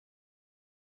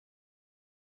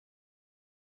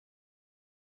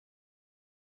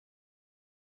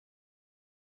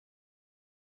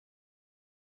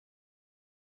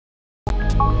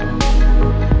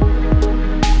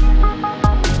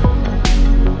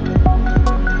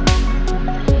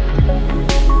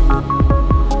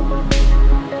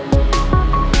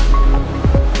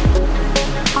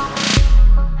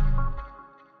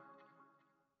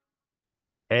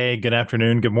Hey, good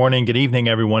afternoon, good morning, good evening,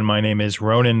 everyone. My name is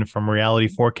Ronan from Reality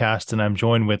Forecast, and I'm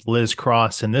joined with Liz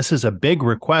Cross. And this is a big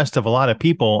request of a lot of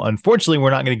people. Unfortunately, we're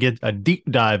not going to get a deep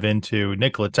dive into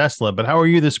Nikola Tesla, but how are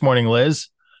you this morning, Liz?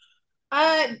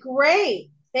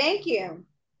 Great. Thank you.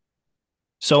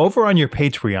 So, over on your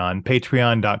Patreon,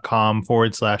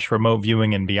 patreon.com/remote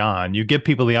viewing and beyond, you give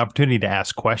people the opportunity to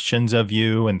ask questions of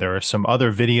you. And there are some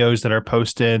other videos that are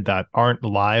posted that aren't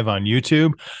live on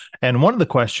YouTube. And one of the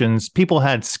questions, people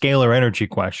had scalar energy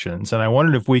questions. And I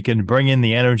wondered if we can bring in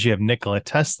the energy of Nikola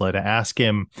Tesla to ask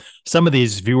him some of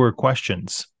these viewer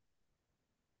questions.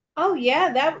 Oh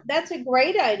yeah, that's a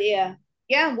great idea.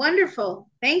 Yeah, wonderful.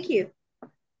 Thank you.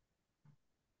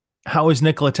 How is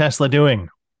Nikola Tesla doing?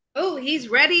 Oh, he's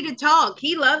ready to talk.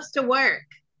 He loves to work.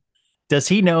 Does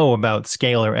he know about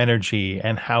scalar energy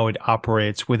and how it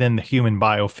operates within the human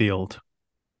biofield?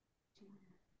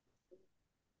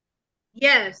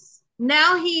 Yes.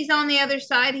 Now he's on the other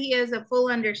side. He has a full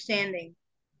understanding.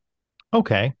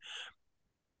 Okay.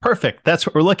 Perfect. That's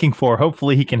what we're looking for.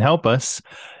 Hopefully, he can help us.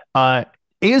 Uh,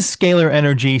 is scalar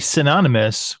energy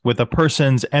synonymous with a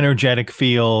person's energetic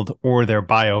field or their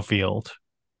biofield?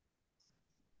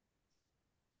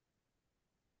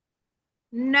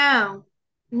 No,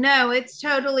 no, it's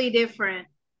totally different.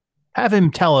 Have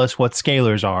him tell us what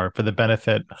scalars are for the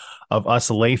benefit of us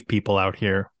lay people out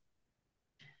here.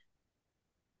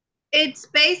 It's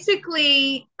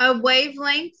basically a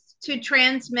wavelength to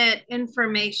transmit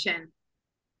information.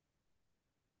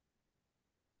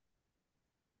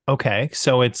 Okay,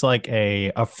 so it's like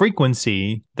a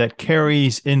frequency that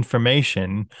carries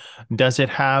information. Does it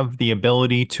have the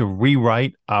ability to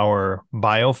rewrite our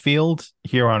biofield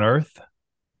here on Earth?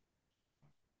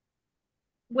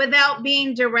 Without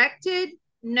being directed,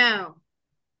 no.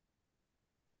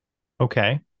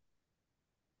 Okay.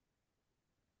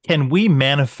 Can we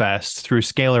manifest through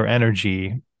scalar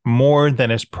energy more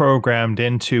than is programmed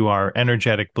into our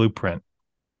energetic blueprint?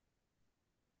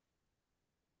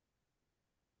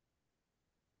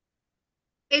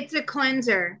 It's a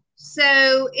cleanser.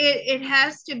 So it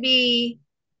has to be,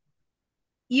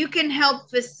 you can help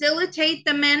facilitate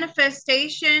the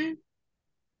manifestation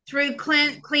through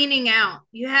cleaning out.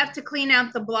 You have to clean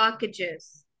out the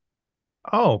blockages.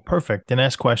 Oh, perfect. The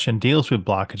next question deals with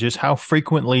blockages. How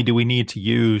frequently do we need to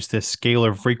use this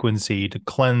scalar frequency to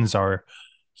cleanse our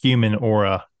human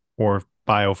aura or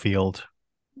biofield?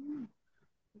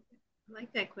 I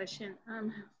like that question.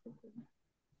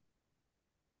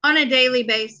 On a daily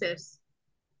basis.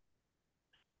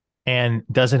 And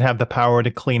does it have the power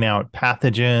to clean out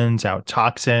pathogens, out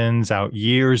toxins, out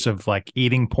years of like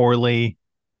eating poorly?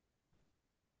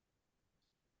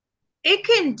 It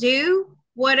can do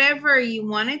whatever you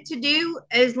want it to do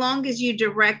as long as you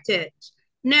direct it.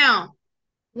 Now,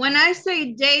 when I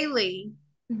say daily,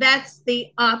 that's the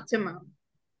optimum.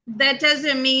 That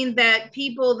doesn't mean that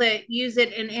people that use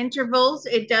it in intervals,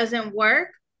 it doesn't work.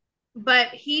 But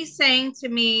he's saying to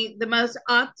me the most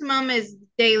optimum is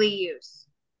daily use.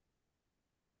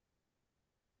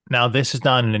 Now, this is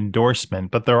not an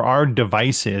endorsement, but there are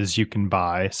devices you can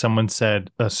buy. Someone said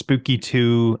a Spooky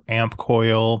 2 amp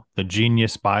coil, the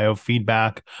Genius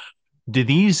biofeedback. Do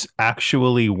these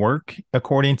actually work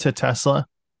according to Tesla?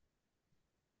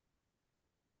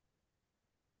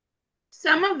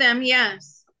 Some of them,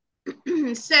 yes.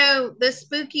 So the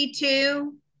spooky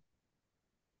two,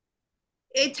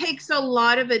 it takes a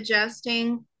lot of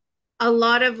adjusting, a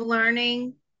lot of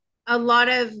learning, a lot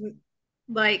of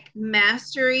like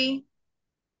mastery.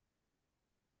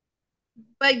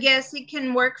 But yes, it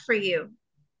can work for you.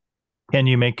 Can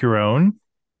you make your own?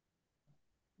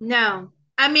 No,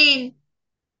 I mean,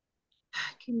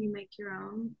 can you make your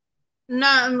own?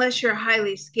 Not unless you're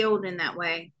highly skilled in that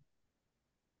way.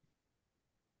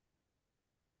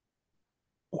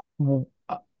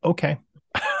 Okay.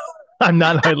 I'm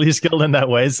not highly skilled in that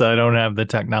way, so I don't have the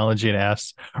technology to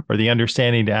ask or the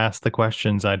understanding to ask the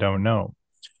questions I don't know.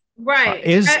 Uh, Right.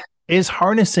 is is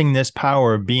harnessing this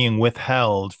power being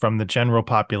withheld from the general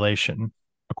population,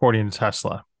 according to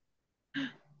Tesla?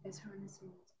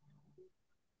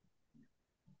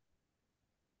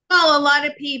 Well, a lot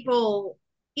of people,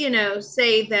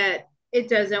 say that it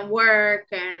doesn't work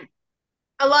and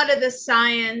a lot of the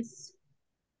science.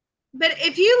 But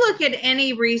if you look at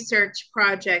any research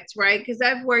project, right? Because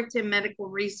I've worked in medical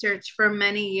research for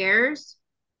many years,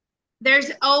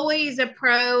 there's always a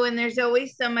pro and there's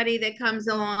always somebody that comes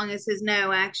along and says,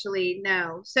 no, actually,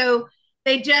 no. So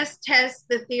they just test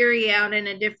the theory out in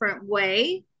a different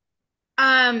way.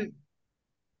 Um,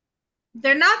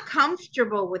 they're not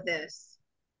comfortable with this.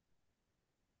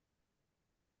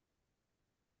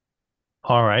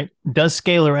 All right. Does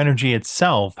scalar energy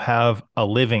itself have a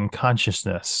living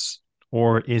consciousness,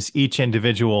 or is each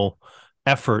individual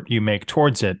effort you make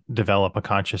towards it develop a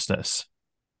consciousness?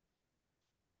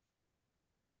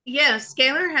 Yeah,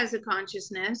 scalar has a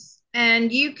consciousness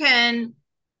and you can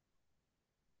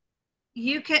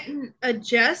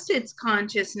adjust its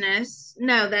consciousness.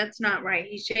 No, that's not right.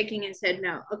 He's shaking his head.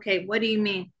 No. Okay, what do you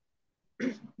mean?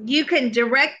 You can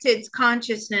direct its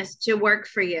consciousness to work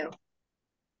for you,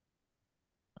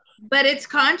 but its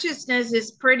consciousness is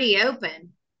pretty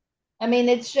open. I mean,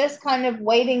 it's just kind of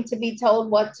waiting to be told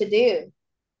what to do.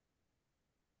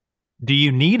 Do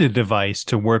you need a device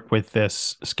to work with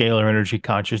this scalar energy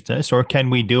consciousness, or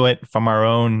can we do it from our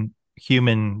own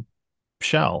human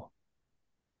shell?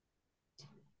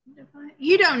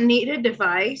 You don't need a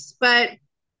device, but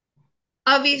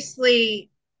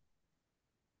obviously,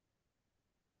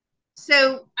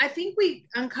 so I think we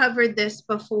uncovered this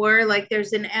before. Like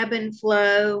there's an ebb and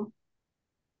flow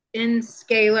in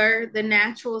scalar, the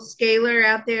natural scalar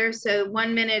out there. So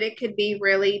 1 minute it could be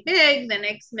really big, the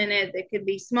next minute it could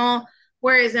be small.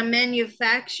 Whereas a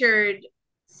manufactured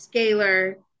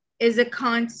scalar is a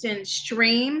constant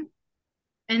stream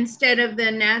instead of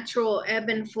the natural ebb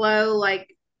and flow,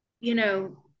 like, you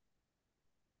know,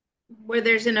 where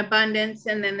there's an abundance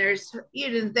and then there's,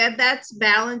 that's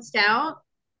balanced out.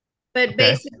 But Okay.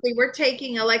 basically, we're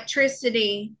taking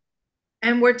electricity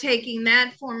and we're taking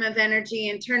that form of energy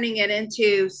and turning it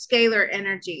into scalar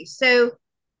energy. So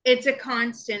it's a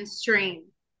constant stream.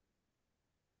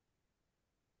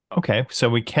 Okay. So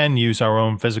we can use our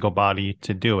own physical body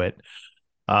to do it.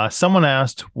 Someone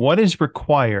asked, what is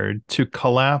required to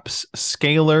collapse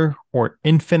scalar or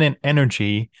infinite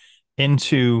energy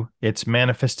into its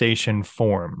manifestation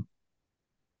form?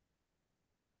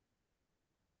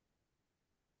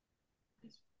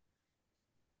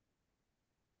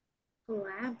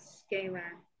 Collapse scalar.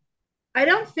 I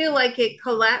don't feel like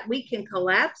we can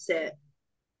collapse it.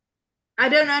 I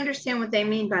don't understand what they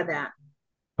mean by that.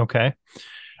 Okay.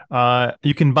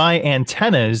 You can buy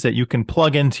antennas that you can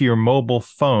plug into your mobile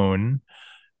phone.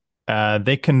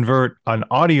 They convert an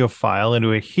audio file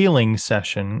into a healing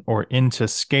session or into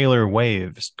scalar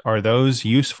waves. Are those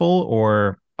useful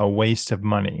or a waste of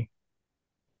money?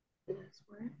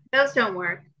 Those don't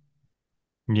work.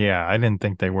 Yeah, I didn't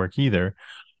think they work either.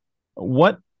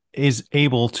 What is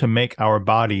able to make our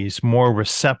bodies more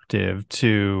receptive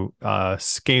to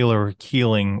scalar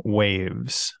healing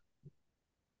waves?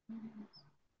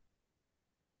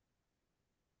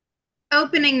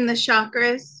 Opening the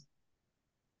chakras.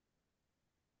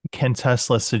 Can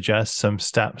Tesla suggest some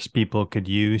steps people could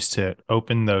use to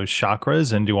open those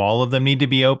chakras? And do all of them need to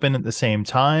be open at the same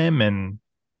time? And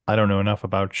I don't know enough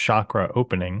about chakra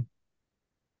opening.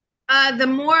 The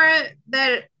more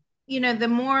that, the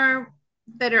more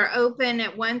that are open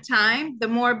at one time, the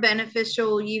more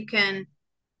beneficial you can,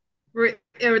 or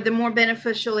the more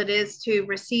beneficial it is to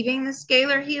receiving the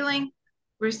scalar healing,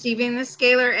 receiving the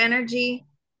scalar energy.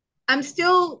 I'm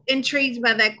still intrigued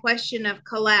by that question of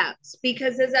collapse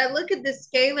because as I look at the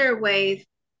scalar wave,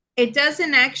 it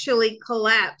doesn't actually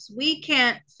collapse. We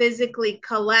can't physically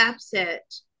collapse it,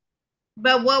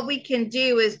 but what we can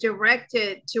do is direct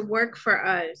it to work for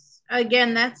us.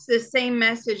 Again, that's the same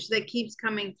message that keeps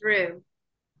coming through.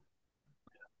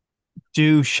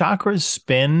 Do chakras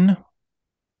spin?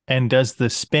 And does the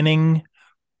spinning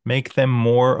make them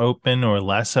more open or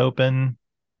less open?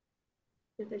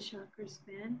 Do the chakras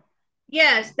spin?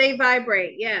 Yes, they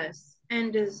vibrate. Yes.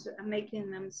 And is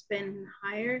making them spin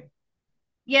higher?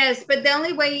 Yes, but the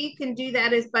only way you can do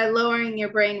that is by lowering your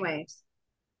brain waves.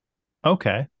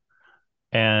 Okay.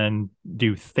 And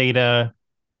do theta,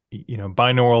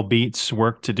 binaural beats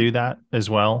work to do that as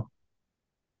well?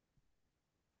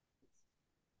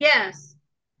 Yes.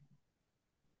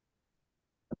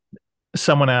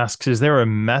 Someone asks, is there a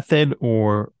method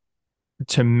or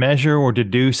to measure or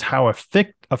deduce how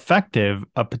effective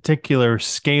a particular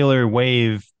scalar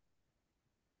wave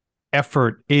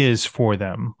effort is for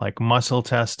them, like muscle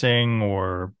testing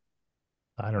or,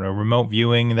 I don't know, remote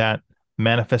viewing that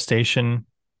manifestation?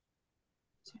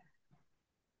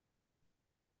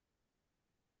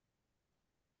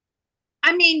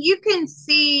 I mean, you can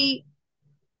see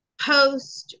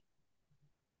post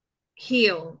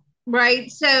heal,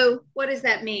 right? So, what does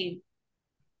that mean?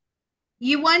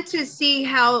 You want to see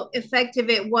how effective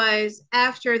it was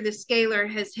after the scalar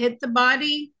has hit the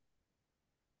body.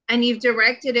 and you've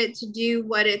directed it to do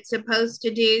what it's supposed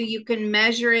to do, you can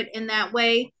measure it in that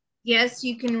way. Yes,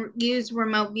 you can use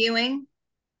remote viewing.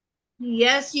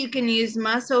 Yes, you can use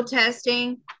muscle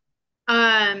testing.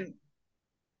 Um,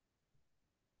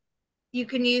 you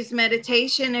can use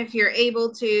meditation if you're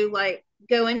able to like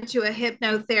go into a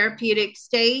hypnotherapeutic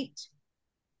state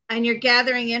and you're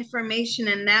gathering information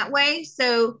in that way.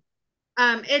 So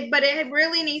but it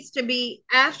really needs to be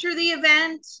after the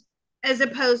event as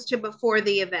opposed to before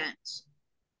the event.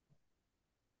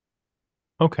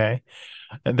 Okay.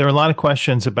 There are a lot of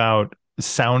questions about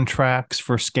soundtracks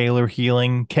for scalar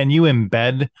healing. Can you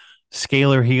embed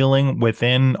scalar healing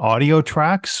within audio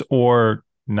tracks or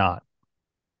not?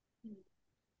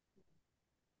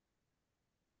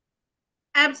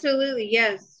 Absolutely,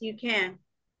 yes, you can.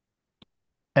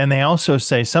 And they also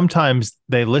say sometimes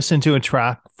they listen to a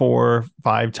track 4 or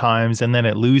 5 times and then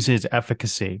it loses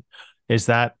efficacy. Is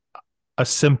that a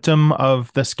symptom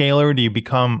of the scalar? Do you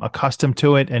become accustomed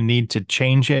to it and need to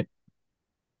change it?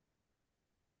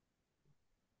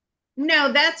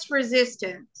 No, that's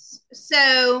resistance.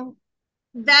 So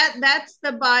that's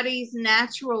the body's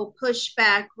natural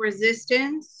pushback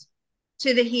resistance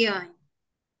to the healing.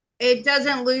 It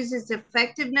doesn't lose its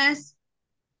effectiveness,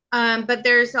 but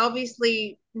there's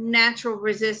obviously natural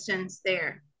resistance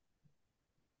there.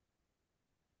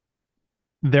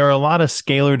 There are a lot of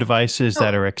scalar devices Oh,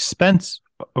 that are expensive.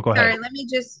 Oh, go ahead. sorry, let me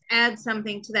just add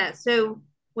something to that. So,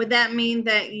 would that mean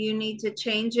that you need to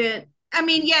change it? I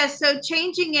mean, yes. So,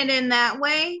 changing it in that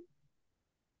way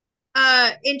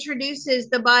introduces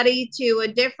the body to a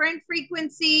different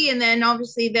frequency, and then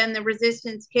obviously, then the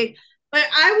resistance kick. But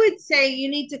I would say you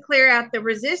need to clear out the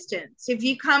resistance. If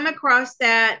you come across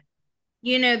that,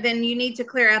 then you need to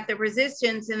clear out the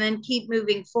resistance and then keep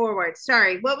moving forward.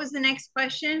 Sorry, what was the next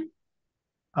question?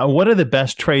 What are the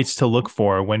best traits to look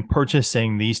for when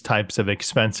purchasing these types of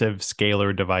expensive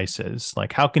scalar devices?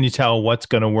 Like, how can you tell what's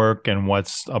going to work and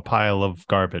what's a pile of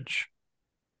garbage?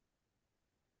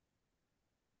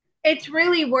 It's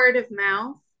really word of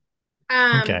mouth.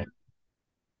 Okay. Um,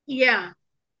 yeah.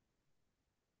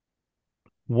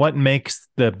 What makes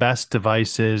the best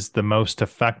devices the most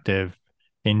effective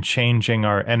in changing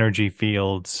our energy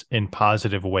fields in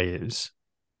positive ways?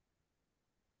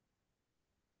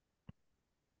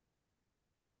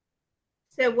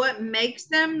 So, what makes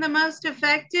them the most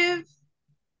effective?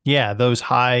 Yeah, those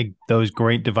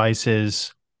great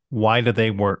devices, why do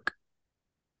they work?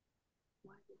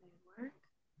 Why do they work?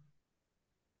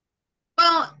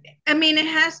 Well, I mean, it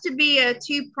has to be a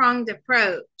two-pronged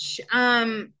approach.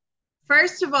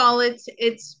 First of all,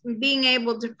 it's being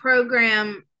able to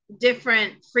program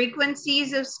different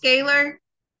frequencies of scalar.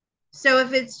 So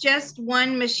if it's just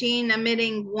one machine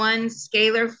emitting one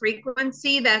scalar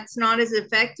frequency, that's not as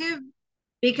effective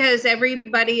because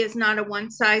everybody is not a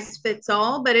one size fits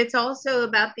all, but it's also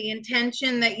about the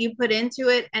intention that you put into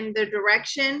it and the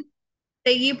direction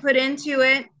that you put into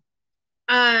it.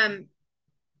 Um,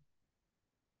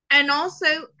 and also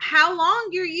how long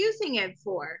you're using it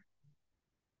for.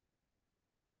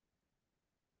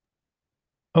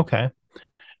 Okay.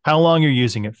 How long you're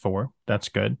using it for? That's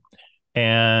good.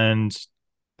 And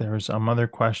there's some other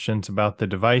questions about the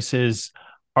devices.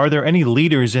 Are there any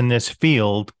leaders in this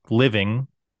field living?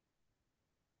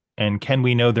 And can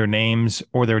we know their names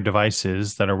or their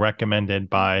devices that are recommended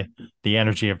by the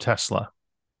energy of Tesla?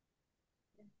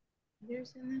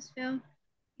 Leaders in this field?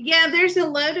 Yeah, there's a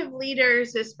lot of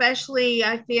leaders, especially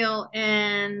I feel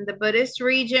in the Buddhist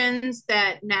regions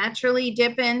that naturally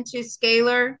dip into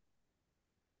scalar.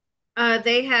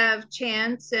 They have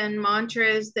chants and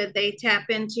mantras that they tap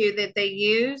into that they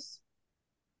use.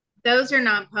 Those are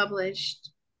not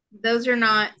published. Those are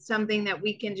not something that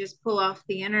we can just pull off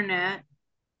the internet.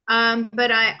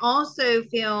 But I also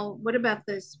feel, what about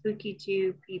the spooky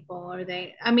two people? Are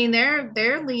they? I mean,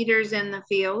 they're leaders in the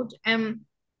field, and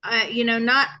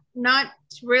not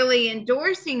really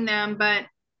endorsing them, but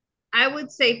I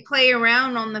would say play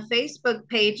around on the Facebook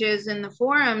pages and the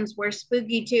forums where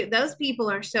spooky two. Those people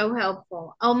are so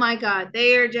helpful. Oh my God,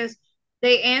 they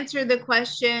answer the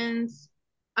questions.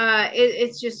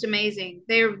 It's just amazing.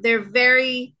 They're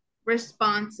very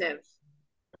responsive.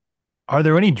 Are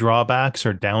there any drawbacks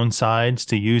or downsides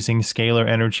to using scalar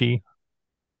energy?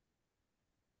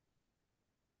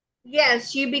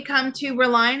 Yes, you become too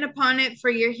reliant upon it for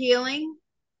your healing,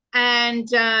 and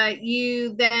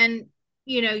you then,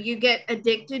 you get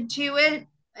addicted to it.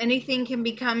 Anything can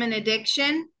become an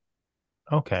addiction.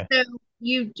 Okay. So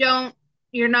you don't,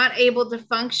 you're not able to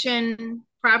function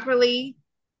properly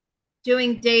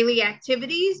doing daily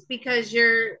activities because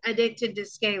you're addicted to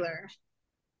scalar.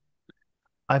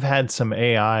 I've had some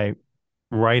AI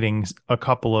writing a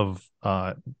couple of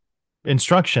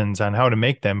instructions on how to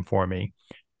make them for me.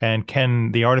 And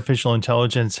can the artificial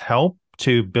intelligence help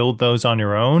to build those on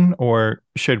your own, or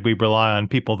should we rely on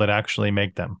people that actually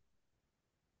make them?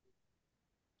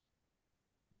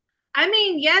 I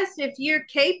mean, yes, if you're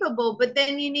capable, but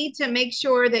then you need to make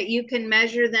sure that you can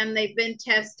measure them. They've been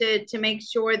tested to make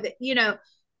sure that,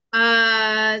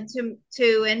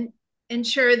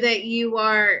 ensure that you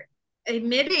are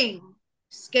emitting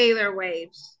scalar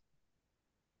waves.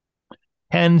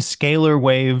 Can scalar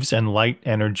waves and light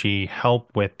energy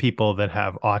help with people that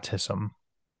have autism?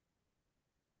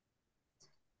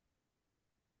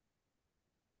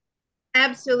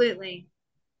 Absolutely.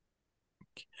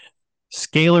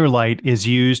 Scalar light is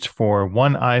used for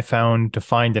one eye found to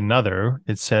find another.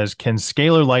 It says, can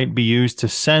scalar light be used to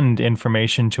send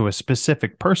information to a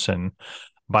specific person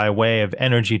by way of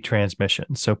energy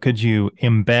transmission? So could you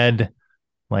embed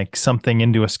like something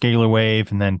into a scalar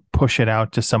wave and then push it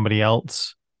out to somebody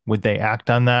else? Would they act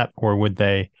on that or would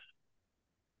they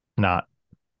not?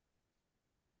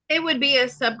 It would be a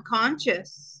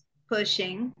subconscious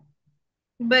pushing,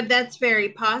 but that's very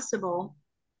possible.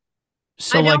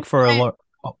 So I like don't for a want,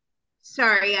 oh,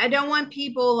 sorry, I don't want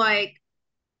people like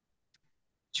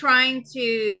trying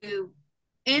to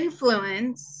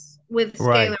influence with scalar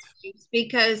right. waves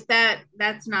because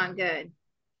that's not good.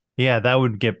 Yeah, that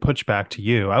would get pushed back to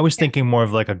you. I was Yeah. thinking more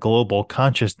of like a global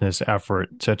consciousness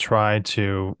effort to try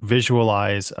to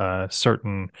visualize a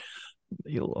certain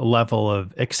level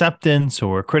of acceptance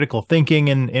or critical thinking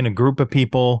in a group of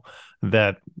people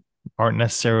that aren't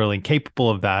necessarily capable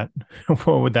of that.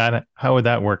 How would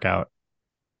that work out?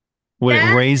 Would it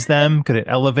That raise them? Could it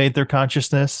elevate their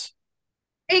consciousness?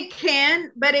 it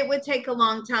can, but it would take a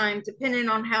long time depending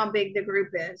on how big the group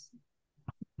is.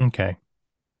 Okay.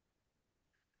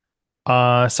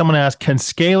 Someone asked, can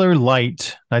scalar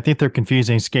light, I think they're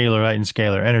confusing scalar light and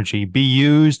scalar energy, be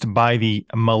used by the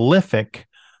malefic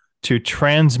to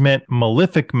transmit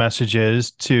malefic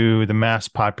messages to the mass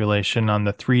population on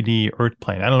the 3D Earth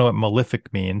plane? I don't know what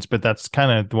malefic means, but that's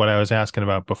kind of what I was asking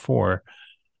about before.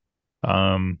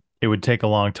 It would take a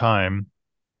long time.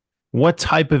 What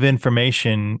type of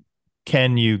information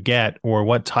can you get, or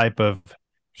what type of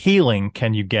healing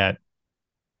can you get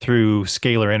through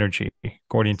scalar energy,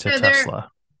 according to So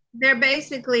Tesla? they're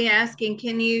basically asking,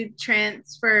 can you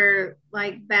transfer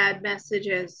like bad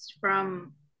messages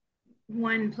from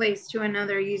one place to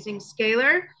another using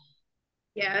scalar?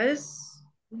 Yes,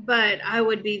 but I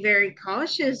would be very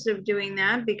cautious of doing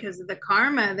that because of the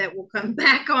karma that will come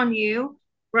back on you,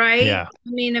 right? Yeah. I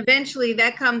mean, eventually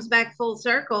that comes back full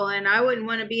circle, and I wouldn't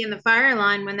want to be in the fire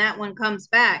line when that one comes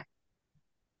back.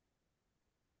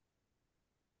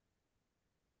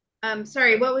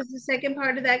 Sorry, what was the second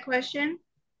part of that question?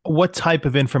 What type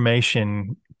of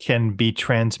information can be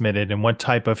transmitted and what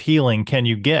type of healing can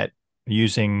you get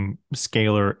using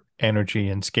scalar energy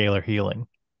and scalar healing?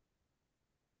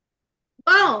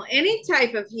 Well, any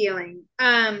type of healing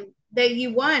that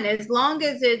you want, as long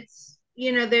as it's,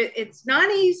 it's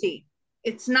not easy.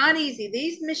 It's not easy.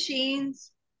 These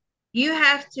machines, you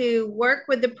have to work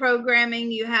with the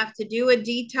programming, you have to do a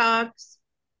detox,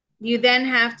 you then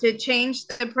have to change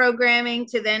the programming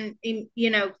to then,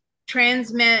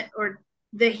 transmit or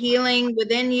the healing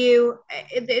within you.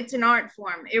 It's an art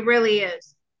form. It really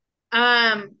is.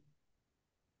 Um,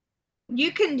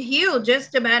 you can heal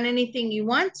just about anything you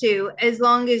want to as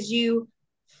long as you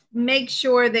make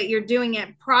sure that you're doing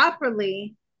it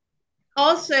properly.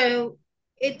 Also,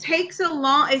 it's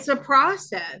a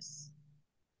process.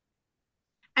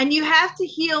 And you have to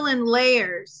heal in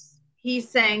layers, he's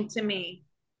saying to me.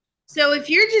 So if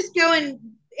you're just going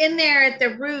in there at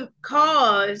the root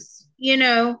cause, you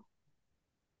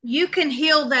can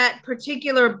heal that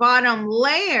particular bottom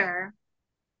layer,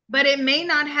 but it may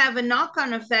not have a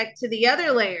knock-on effect to the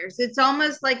other layers. It's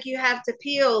almost like you have to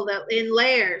peel in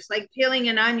layers, like peeling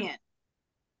an onion.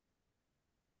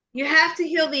 You have to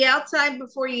heal the outside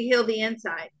before you heal the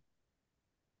inside.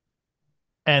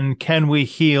 And can we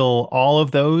heal all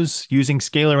of those using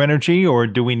scalar energy, or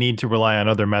do we need to rely on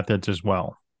other methods as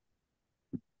well?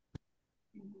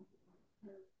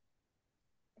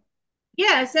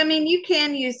 Yes, I mean, you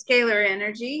can use scalar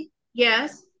energy.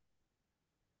 Yes.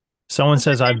 Someone But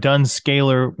says, then, I've done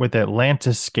scalar with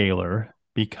Atlantis scalar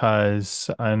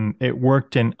because it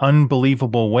worked in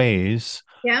unbelievable ways.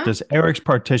 yeah. Does Eric's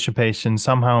participation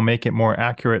somehow make it more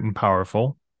accurate and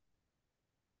powerful?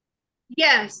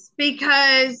 Yes,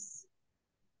 because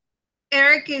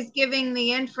Eric is giving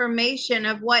the information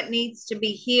of what needs to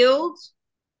be healed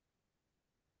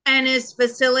and is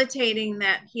facilitating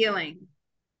that healing.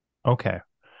 Okay.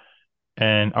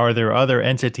 And are there other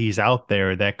entities out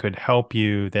there that could help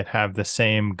you that have the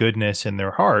same goodness in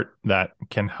their heart that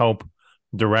can help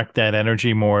direct that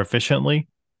energy more efficiently?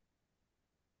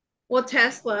 Well,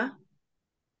 Tesla,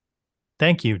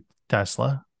 Thank you,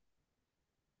 Tesla.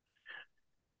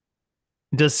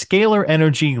 Does scalar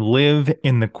energy live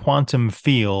in the quantum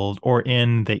field or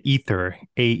in the ether?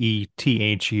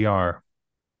 AETHER.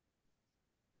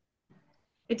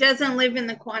 it doesn't live in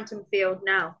the quantum field.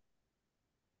 No.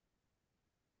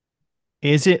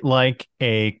 Is it like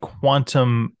a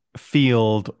quantum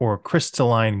field or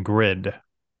crystalline grid?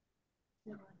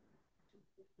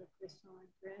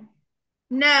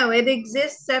 No, it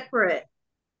exists separate.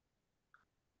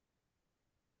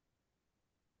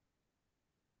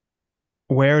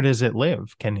 Where does it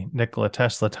live? Can Nikola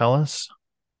Tesla tell us?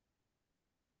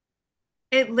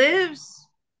 It lives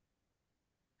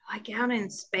like out in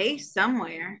space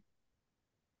somewhere.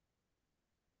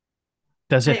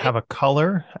 Does it It, have a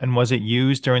color? And was it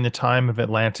used during the time of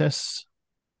Atlantis?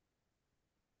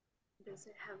 does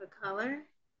it have a color?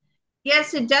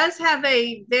 Yes, it does have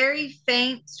a very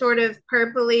faint sort of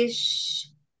purplish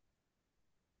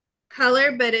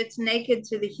color, but it's naked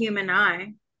to the human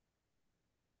eye.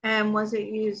 And was it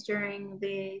used during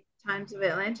the times of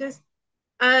Atlantis?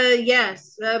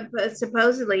 Yes,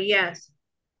 supposedly, yes.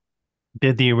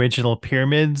 Did the original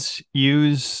pyramids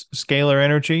use scalar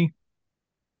energy?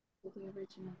 The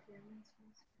original pyramids.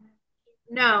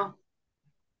 No,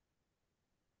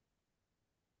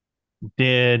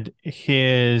 Did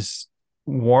his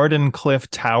Wardenclyffe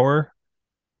Tower,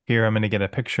 here I'm going to get a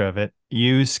picture of it,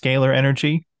 use scalar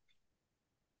energy?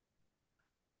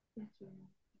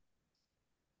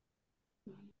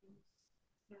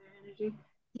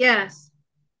 yes.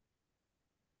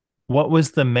 What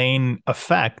was the main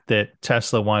effect that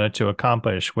Tesla wanted to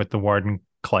accomplish with the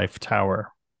Wardenclyffe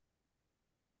Tower?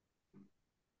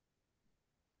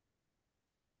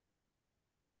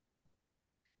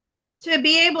 To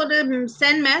be able to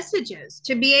send messages,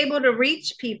 to be able to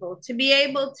reach people, to be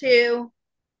able to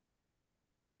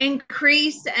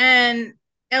increase and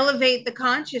elevate the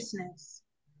consciousness.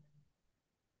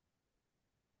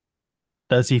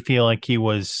 Does he feel like he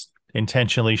was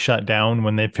intentionally shut down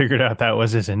when they figured out that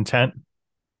was his intent?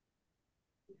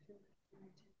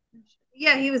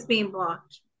 Yeah, he was being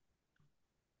blocked.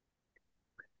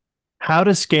 How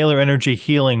does scalar energy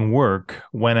healing work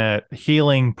when a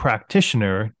healing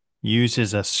practitioner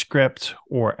uses a script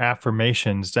or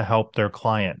affirmations to help their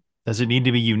client? Does it need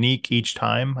to be unique each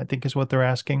time? I think is what they're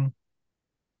asking.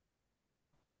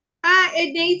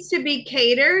 It needs to be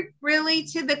catered really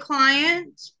to the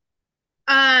client.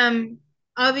 Um,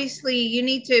 Obviously, you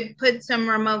need to put some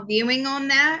remote viewing on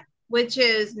that, which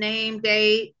is name,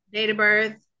 date of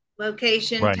birth,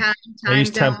 location, Right. time, I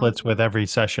use time zone. templates with every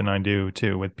session I do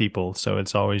too with people, so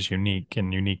it's always unique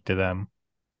and unique to them.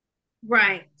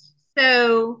 Right.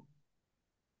 So,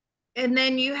 and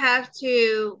then you have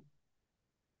to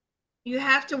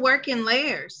work in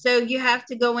layers. So you have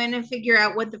to go in and figure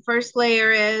out what the first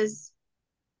layer is.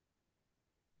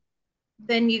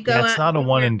 Then you Yeah, go it's out not a and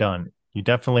one figure. and done. You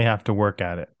definitely have to work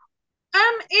at it.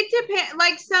 It depends.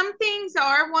 Like some things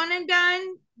are one and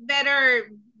done that are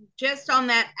just on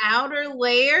that outer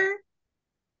layer.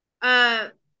 Uh,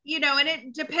 and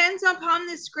it depends upon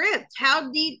the script.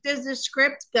 How deep does the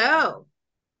script go?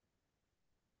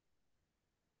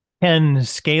 Can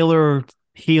scalar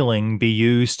healing be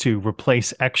used to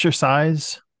replace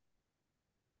exercise?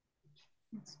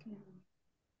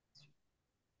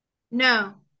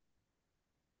 No.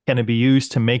 Can it be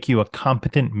used to make you a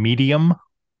competent medium?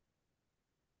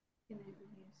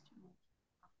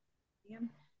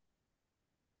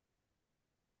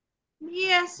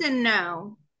 Yes and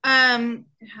no.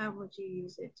 How would you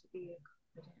use it to be a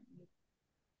competent?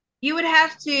 You would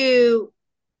have to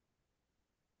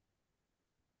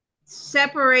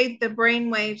separate the brain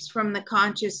waves from the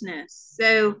consciousness.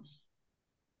 So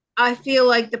I feel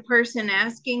like the person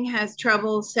asking has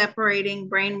trouble separating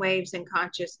brain waves and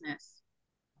consciousness.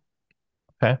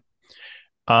 Okay.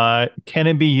 Can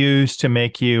it be used to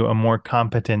make you a more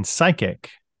competent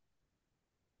psychic?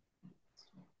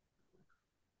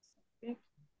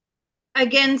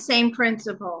 Again, same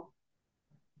principle.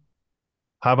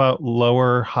 How about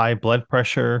lower high blood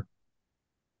pressure?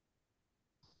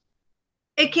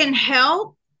 It can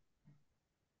help,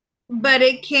 but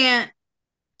it can't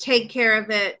take care of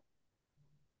it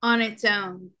on its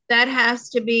own. That has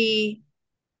to be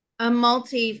a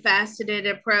multifaceted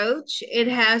approach. It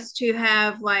has to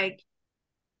have, like,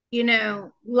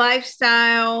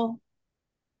 lifestyle,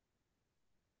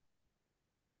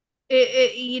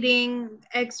 eating,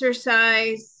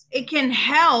 exercise. It can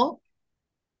help,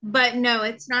 But no,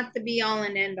 it's not the be all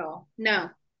and end all. No.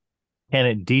 Can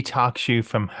it detox you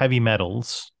from heavy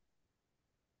metals?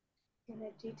 Can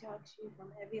it detox you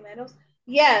from heavy metals?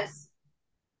 Yes,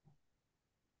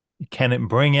 Can it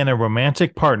bring in a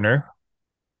romantic partner?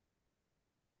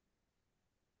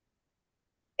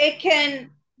 it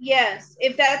can. Yes,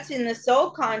 if that's in the soul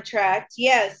contract,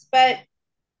 yes. But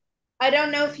I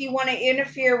don't know if you want to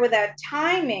interfere with that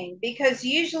timing because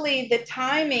usually the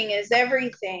timing is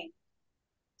everything.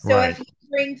 So Right. if you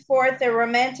bring forth a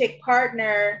romantic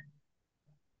partner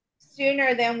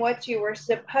sooner than what you were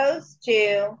supposed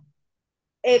to,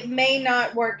 it may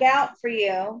not work out for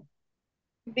you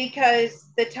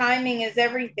because the timing is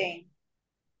everything.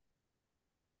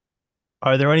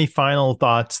 Are there any final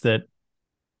thoughts that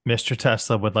Mr.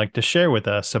 Tesla would like to share with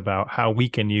us about how we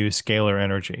can use scalar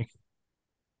energy?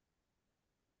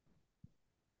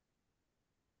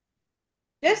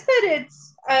 Just that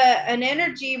it's an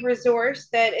energy resource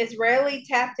that is rarely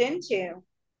tapped into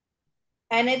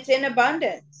and it's in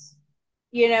abundance.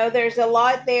 You know, there's a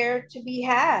lot there to be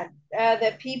had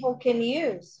that people can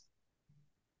use.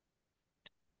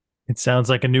 It sounds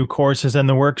like a new course is in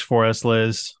the works for us,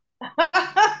 Liz.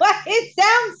 It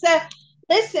sounds,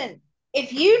 listen,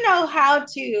 if you know how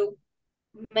to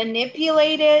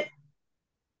manipulate it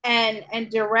and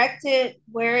direct it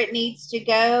where it needs to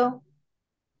go,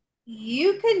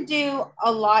 you can do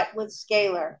a lot with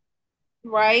scalar,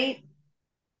 right?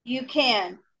 You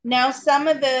can. Now, some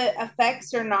of the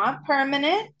effects are not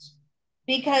permanent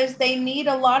because they need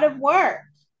a lot of work.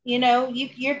 You know,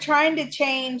 you're trying to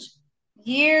change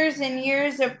years and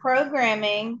years of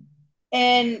programming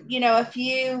in, you know, a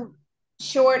few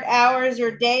short hours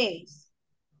or days.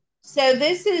 So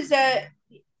this is a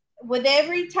with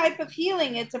every type of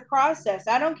healing, it's a process.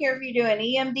 I don't care if you do an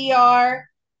EMDR,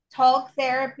 talk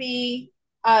therapy,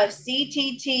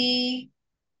 CTT,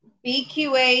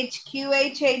 BQH,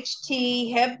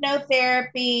 QHHT,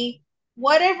 hypnotherapy,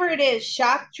 whatever it is,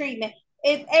 shock treatment.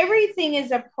 Everything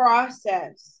is a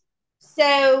process.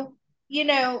 So, you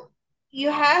know,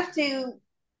 you have to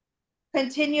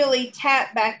continually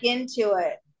tap back into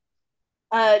it.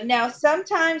 Now,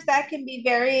 sometimes that can be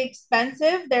very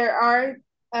expensive. There are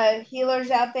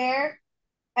healers out there,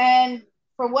 and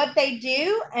for what they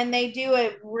do, and they do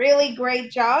a really great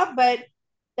job, but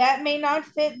that may not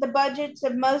fit the budgets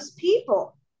of most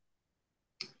people.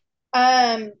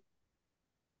 Um,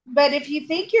 but if you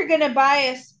think you're going to buy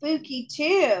a spooky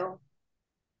two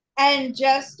and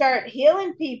just start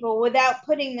healing people without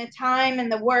putting the time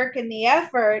and the work and the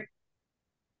effort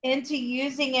into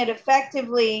using it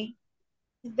effectively,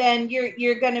 then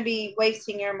you're going to be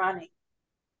wasting your money.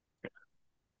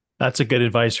 That's a good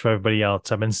advice for everybody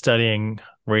else. I've been studying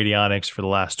radionics for the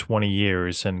last 20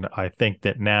 years, and I think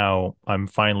that now I'm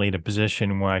finally in a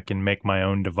position where I can make my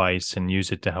own device and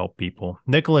use it to help people.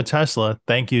 Nikola Tesla,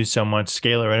 thank you so much.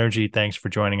 Scalar Energy, thanks for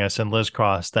joining us. And Liz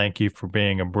Cross, thank you for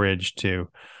being a bridge to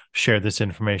share this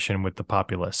information with the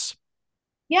populace.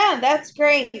 Yeah, that's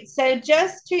great. So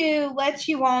just to let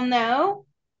you all know,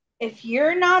 if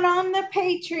you're not on the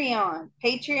Patreon,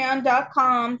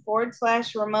 patreon.com/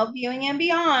 remote viewing and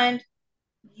beyond,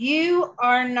 you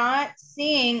are not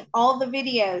seeing all the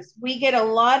videos. We get a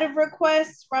lot of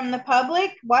requests from the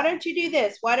public. Why don't you do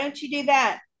this? Why don't you do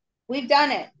that? We've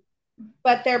done it,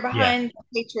 but they're Yeah. behind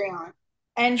Patreon.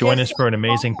 And Join just us so for an you all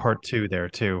amazing know, part two there,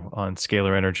 too, on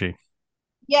Scalar Energy.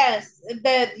 yes,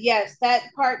 that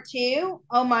part two.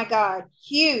 Oh my God,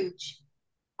 huge.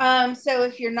 So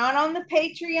if you're not on the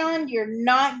Patreon, you're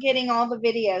not getting all the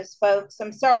videos, folks.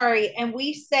 I'm sorry. And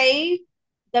we save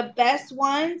the best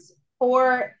ones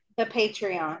for the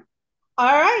Patreon.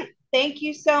 All right. Thank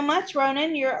you so much,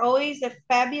 Ronan. You're always a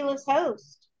fabulous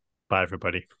host. Bye,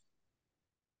 everybody.